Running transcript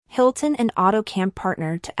Hilton and AutoCamp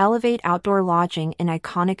partner to elevate outdoor lodging in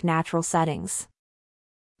iconic natural settings.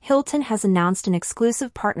 Hilton has announced an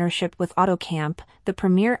exclusive partnership with AutoCamp, the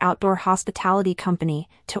premier outdoor hospitality company,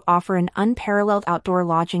 to offer an unparalleled outdoor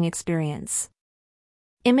lodging experience.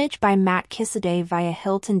 Image by Matt Kissaday via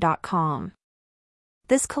Hilton.com.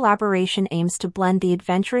 This collaboration aims to blend the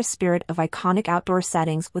adventurous spirit of iconic outdoor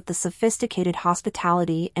settings with the sophisticated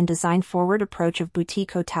hospitality and design-forward approach of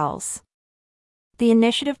boutique hotels. The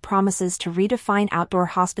initiative promises to redefine outdoor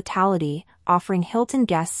hospitality, offering Hilton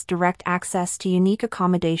guests direct access to unique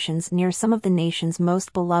accommodations near some of the nation's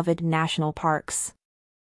most beloved national parks.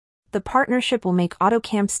 The partnership will make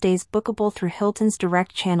AutoCamp stays bookable through Hilton's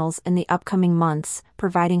direct channels in the upcoming months,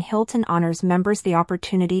 providing Hilton Honors members the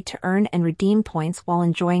opportunity to earn and redeem points while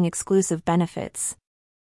enjoying exclusive benefits.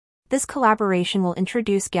 This collaboration will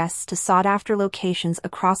introduce guests to sought-after locations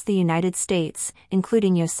across the United States,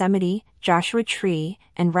 including Yosemite, Joshua Tree,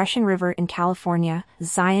 and Russian River in California,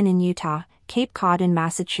 Zion in Utah, Cape Cod in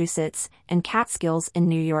Massachusetts, and Catskills in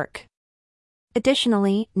New York.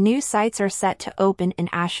 Additionally, new sites are set to open in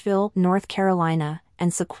Asheville, North Carolina,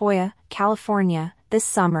 and Sequoia, California, this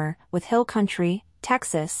summer, with Hill Country,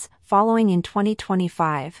 Texas, following in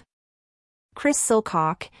 2025. Chris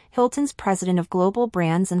Silcock, Hilton's president of global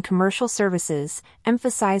brands and commercial services,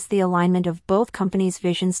 emphasized the alignment of both companies'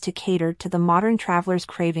 visions to cater to the modern traveler's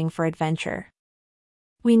craving for adventure.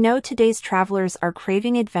 "We know today's travelers are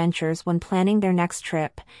craving adventures when planning their next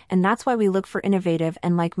trip, and that's why we look for innovative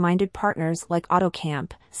and like-minded partners like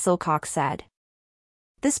AutoCamp," Silcock said.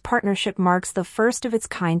 This partnership marks the first of its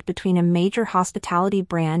kind between a major hospitality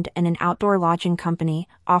brand and an outdoor lodging company,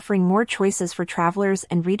 offering more choices for travelers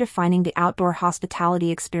and redefining the outdoor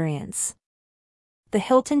hospitality experience. The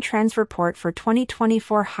Hilton Trends Report for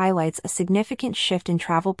 2024 highlights a significant shift in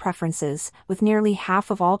travel preferences, with nearly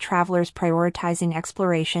half of all travelers prioritizing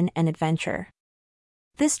exploration and adventure.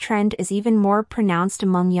 This trend is even more pronounced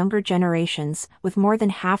among younger generations, with more than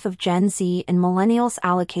half of Gen Z and millennials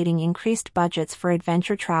allocating increased budgets for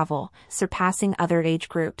adventure travel, surpassing other age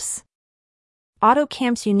groups.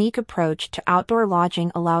 AutoCamp's unique approach to outdoor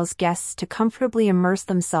lodging allows guests to comfortably immerse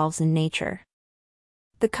themselves in nature.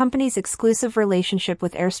 The company's exclusive relationship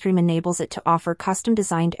with Airstream enables it to offer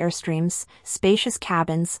custom-designed Airstreams, spacious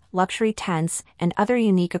cabins, luxury tents, and other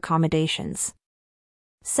unique accommodations.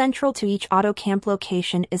 Central to each AutoCamp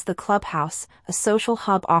location is the Clubhouse, a social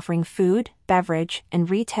hub offering food, beverage,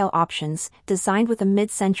 and retail options, designed with a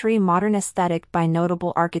mid-century modern aesthetic by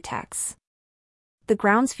notable architects. The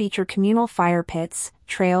grounds feature communal fire pits,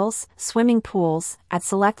 trails, swimming pools, at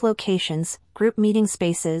select locations, group meeting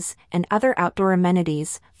spaces, and other outdoor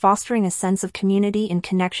amenities, fostering a sense of community and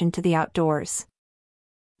connection to the outdoors.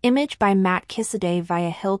 Image by Matt Kissaday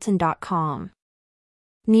via Hilton.com.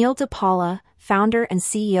 Neil DePaula, founder and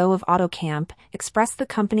CEO of AutoCamp, expressed the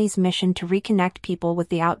company's mission to reconnect people with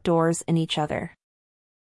the outdoors and each other.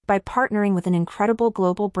 By partnering with an incredible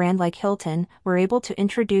global brand like Hilton, we're able to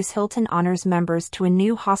introduce Hilton Honors members to a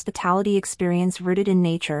new hospitality experience rooted in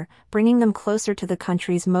nature, bringing them closer to the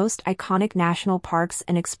country's most iconic national parks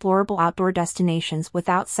and explorable outdoor destinations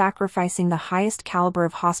without sacrificing the highest caliber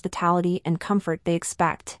of hospitality and comfort they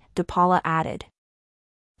expect, DePaula added.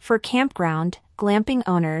 For campground, glamping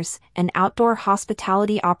owners, and outdoor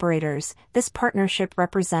hospitality operators, this partnership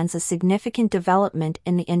represents a significant development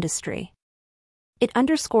in the industry. It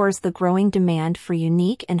underscores the growing demand for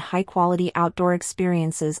unique and high-quality outdoor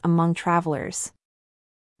experiences among travelers.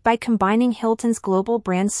 By combining Hilton's global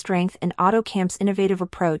brand strength and AutoCamp's innovative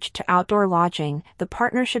approach to outdoor lodging, the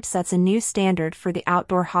partnership sets a new standard for the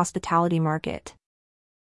outdoor hospitality market.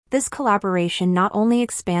 This collaboration not only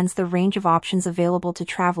expands the range of options available to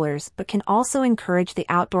travelers but can also encourage the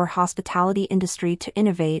outdoor hospitality industry to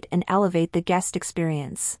innovate and elevate the guest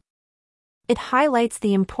experience. It highlights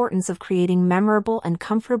the importance of creating memorable and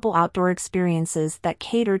comfortable outdoor experiences that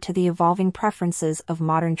cater to the evolving preferences of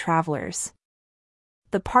modern travelers.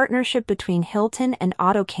 The partnership between Hilton and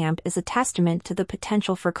AutoCamp is a testament to the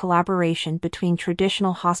potential for collaboration between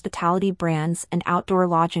traditional hospitality brands and outdoor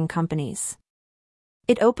lodging companies.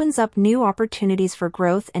 It opens up new opportunities for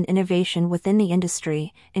growth and innovation within the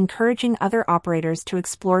industry, encouraging other operators to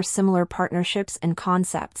explore similar partnerships and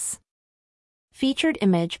concepts. Featured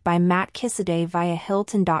image by Matt Kissaday via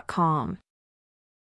Hilton.com.